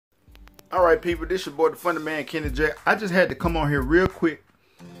All right, people, this your boy, the Funny Man, Kenny J. I just had to come on here real quick,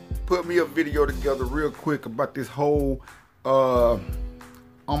 put me a video together real quick about this whole Omarosa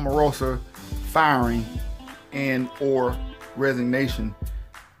firing and or resignation.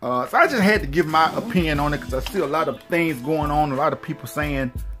 So I just had to give my opinion on it because I see a lot of things going on, a lot of people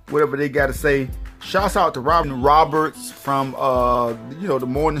saying whatever they got to say. Shouts out to Robin Roberts from the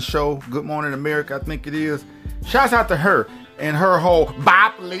morning show, Good Morning America, I think it is. Shouts out to her and her whole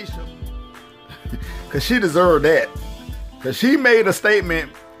population. Because she deserved that. Because she made a statement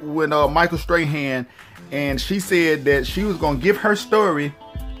with Michael Strahan, and she said that she was going to give her story,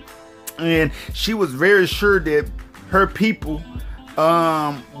 and she was very sure that her people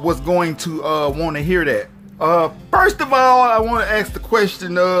was going to want to hear that. First of all, I want to ask the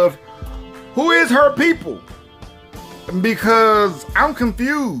question of, who is her people? Because I'm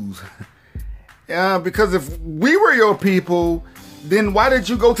confused. Because if we were your people, then why did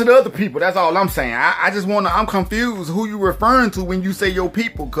you go to the other people? That's all I'm saying. I'm confused who you referring to when you say your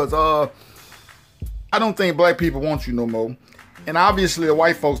people, because I don't think black people want you no more. And obviously the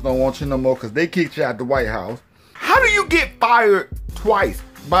white folks don't want you no more because they kicked you out the White House. How do you get fired twice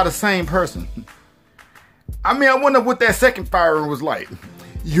by the same person? I mean, I wonder what that second firing was like.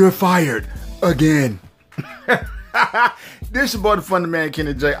 You're fired again. This your boy, the Funny Man,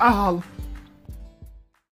 Kenny J. I holla.